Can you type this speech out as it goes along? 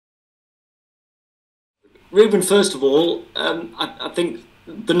Ruben, first of all, I think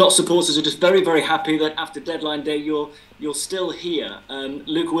the not supporters are just very, very happy that after deadline day you're still here.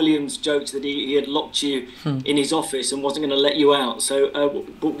 Luke Williams joked that he had locked you in his office and wasn't going to let you out. So,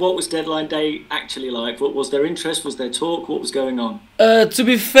 but what was deadline day actually like? What was their interest? Was there talk? What was going on? To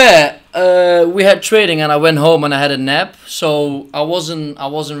be fair, we had trading and I went home and I had a nap, so I wasn't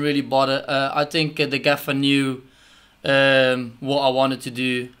really bothered. I think the gaffer knew what I wanted to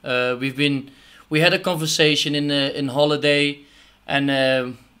do. We had a conversation in holiday,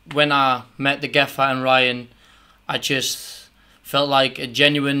 and when I met the gaffer and Ryan, I just felt like a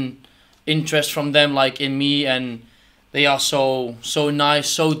genuine interest from them, like in me, and they are so nice,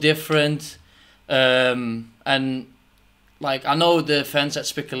 so different, and like I know the fans had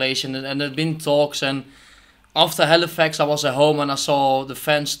speculation and there'd been talks, and after Halifax I was at home and I saw the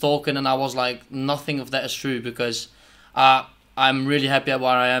fans talking and I was like, nothing of that is true, because I'm really happy at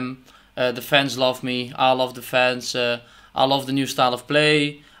where I am. The fans love me. I love the fans. I love the new style of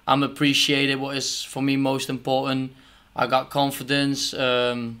play. I'm appreciated. What is for me most important. I got confidence,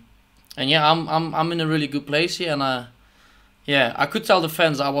 and yeah, I'm in a really good place here. And yeah, I could tell the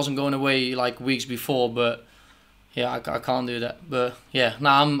fans I wasn't going away like weeks before, but yeah, I can't do that. But yeah,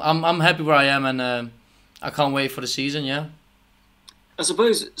 now I'm happy where I am, and I can't wait for the season. Yeah. I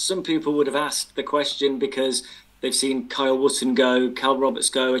suppose some people would have asked the question because they've seen Kyle Wootton go, Cal Roberts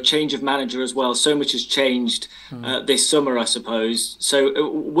go, a change of manager as well. So much has changed this summer, I suppose.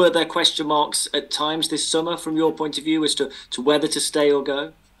 So were there question marks at times this summer from your point of view as to whether to stay or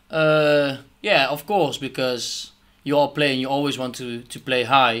go? Yeah, of course, because you are playing, you always want to play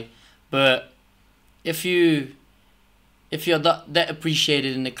high. But if you're that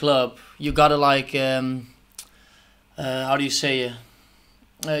appreciated in the club, you gotta like, how do you say it?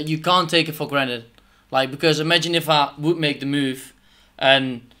 You can't take it for granted. Like, because imagine if I would make the move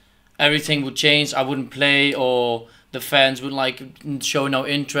and everything would change, I wouldn't play, or the fans would like show no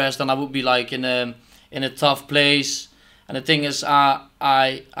interest, and I would be like in a tough place. And the thing is, I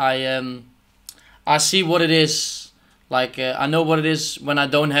see what it is. Like, I know what it is when I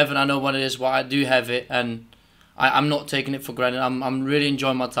don't have it. I know what it is when I do have it, and I'm not taking it for granted. I'm really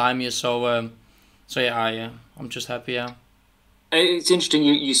enjoying my time here. So yeah, I'm just happy. Yeah. It's interesting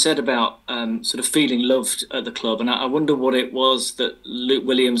you said about sort of feeling loved at the club, and I wonder what it was that Luke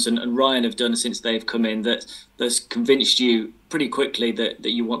Williams and Ryan have done since they've come in that's convinced you pretty quickly that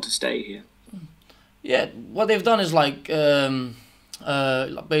you want to stay here. Yeah, what they've done is like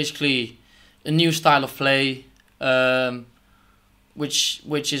basically a new style of play,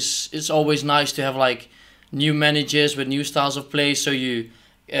 which is, it's always nice to have like new managers with new styles of play, so you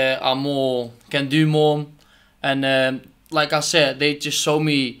can do more, and like I said, they just show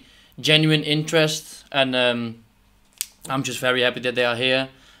me genuine interest, and I'm just very happy that they are here.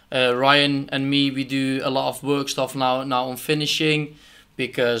 Ryan and me, we do a lot of work stuff now on finishing,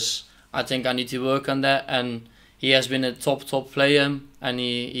 because I think I need to work on that, and he has been a top player, and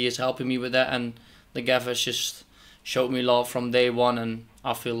he is helping me with that, and the gaffers just showed me love from day one, and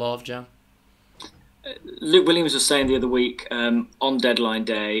I feel loved, yeah. Luke Williams was saying the other week on deadline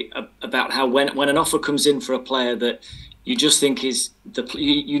day about how when an offer comes in for a player that you just think is the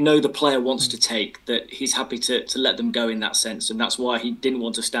player wants to take, that he's happy to let them go in that sense, and that's why he didn't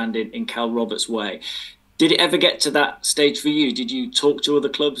want to stand in Cal Roberts' way. Did it ever get to that stage for you? Did you talk to other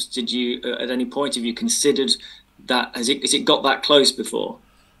clubs? Did you at any point have you considered that? Has it got that close before?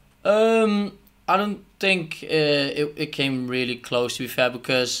 I don't think it came really close, to be fair,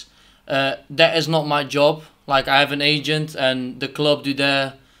 because that is not my job. Like, I have an agent, and the club do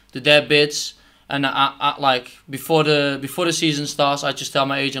their bits. And I like before the season starts, I just tell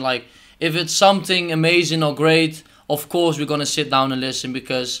my agent, like, if it's something amazing or great, of course we're gonna sit down and listen,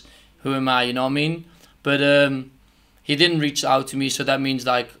 because who am I, you know what I mean? But he didn't reach out to me, so that means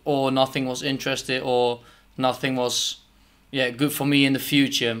like, or nothing was interested, or nothing was good for me in the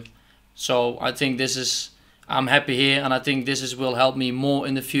future. So I think I'm happy here, and I think will help me more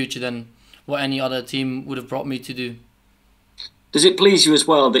in the future than what any other team would have brought me to do. Does it please you as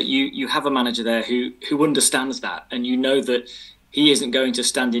well that you have a manager there who understands that, and you know that he isn't going to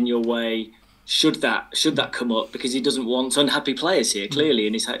stand in your way should that come up, because he doesn't want unhappy players here, clearly,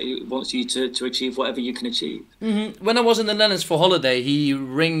 and he wants you to achieve whatever you can achieve? When I was in the Netherlands for holiday, he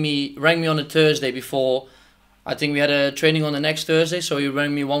rang me on a Thursday before. I think we had a training on the next Thursday, so he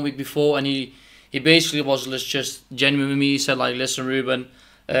rang me 1 week before, and he basically was just genuine with me. He said, like, listen, Ruben,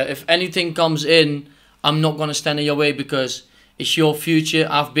 if anything comes in, I'm not going to stand in your way, because it's your future.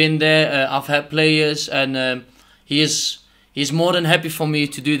 I've been there. I've had players, and he's more than happy for me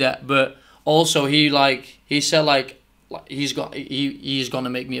to do that. But also, he said, like he's gonna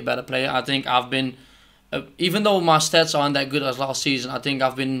make me a better player. I think I've been even though my stats aren't that good as last season, I think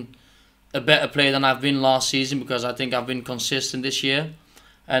I've been a better player than I've been last season because I think I've been consistent this year,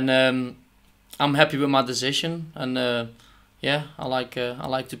 and I'm happy with my decision. And yeah, I like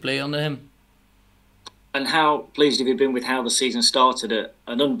to play under him. And how pleased have you been with how the season started?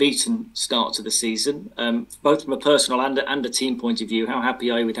 An unbeaten start to the season, both from a personal and a team point of view. How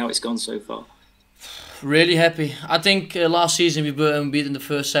happy are you with how it's gone so far? Really happy. I think last season we were unbeaten the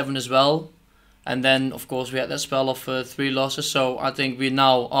first 7 as well. And then, of course, we had that spell of 3 losses. So I think we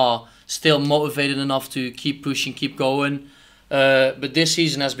now are still motivated enough to keep pushing, keep going. But this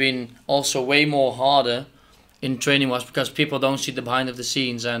season has been also way more harder in training-wise because people don't see the behind of the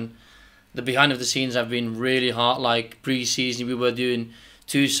scenes. And the behind of the scenes have been really hard. Like pre-season, we were doing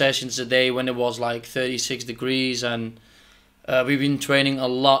 2 sessions a day when it was like 36 degrees. And we've been training a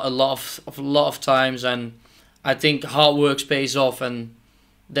lot of times. And I think hard work pays off. And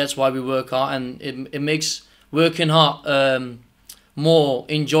that's why we work hard, and it makes working hard more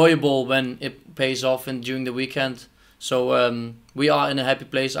enjoyable when it pays off and during the weekend. So we are in a happy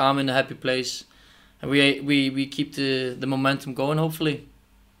place. I'm in a happy place, and we keep the momentum going. Hopefully.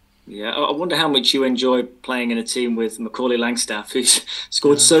 Yeah, I wonder how much you enjoy playing in a team with Macaulay Langstaff, who's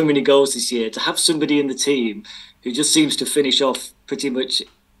scored so many goals this year. To have somebody in the team who just seems to finish off pretty much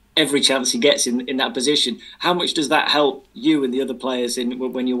every chance he gets in that position. How much does that help you and the other players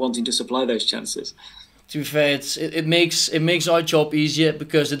when you're wanting to supply those chances? To be fair, it makes our job easier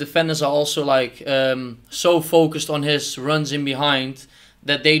because the defenders are also like so focused on his runs in behind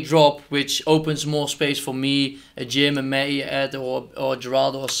that they drop, which opens more space for me, Jim and Matty, Ed or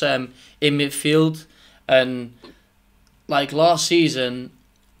Geraldo or Sam in midfield. And like last season,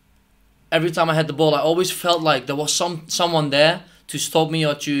 every time I had the ball, I always felt like there was someone there to stop me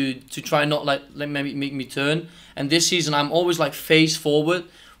or to try not like maybe make me turn. And this season I'm always like face forward,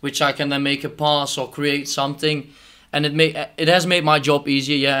 which I can then make a pass or create something, and it has made my job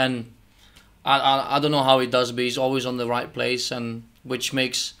easier. Yeah, and I don't know how he does, but he's always on the right place, and which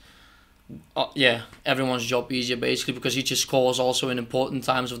makes everyone's job easier basically because he just scores also in important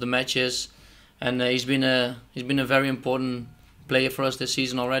times of the matches, and he's been a very important player for us this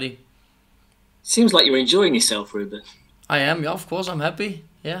season already. Seems like you're enjoying yourself, Ruben. I am, yeah, of course, I'm happy,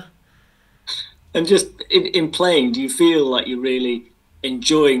 yeah. And just in playing, do you feel like you're really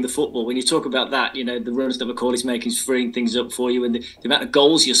enjoying the football? When you talk about that, you know, the runs that Macaulay's making is freeing things up for you, and the amount of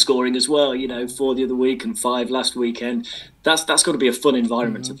goals you're scoring as well, you know, 4 the other week and 5 last weekend. That's got to be a fun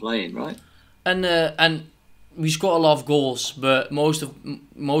environment to play in, right? And we score a lot of goals, but mostly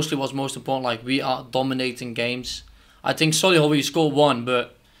what's most important, like we are dominating games. I think Solihull we scored 1,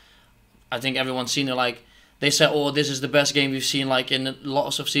 but I think everyone's seen it like, they said, oh, this is the best game we've seen like in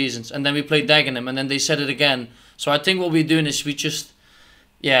lots of seasons. And then we played Dagenham, and then they said it again. So I think what we're doing is we're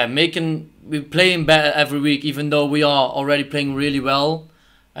playing better every week, even though we are already playing really well.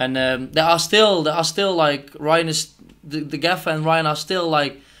 And there are still like Ryan is the gaffer and Ryan are still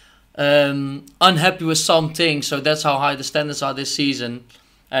like unhappy with some things. So that's how high the standards are this season.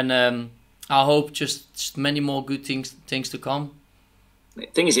 And I hope just many more good things to come. The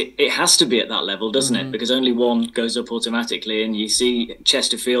thing is, it has to be at that level, doesn't it? Because only one goes up automatically, and you see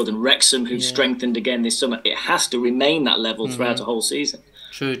Chesterfield and Wrexham, who've strengthened again this summer. It has to remain that level throughout the whole season.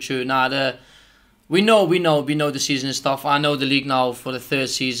 True. Nah, we know the season is tough. I know the league now for the 3rd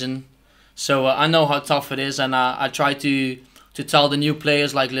season, so I know how tough it is, and I try to tell the new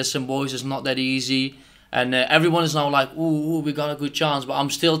players like, listen, boys, it's not that easy, and everyone is now like, ooh, we got a good chance, but I'm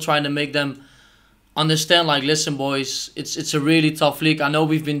still trying to make them understand, like, listen, boys, it's a really tough league. I know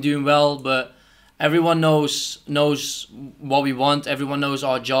we've been doing well, but everyone knows what we want. Everyone knows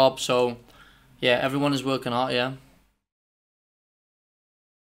our job. So, yeah, everyone is working hard, yeah.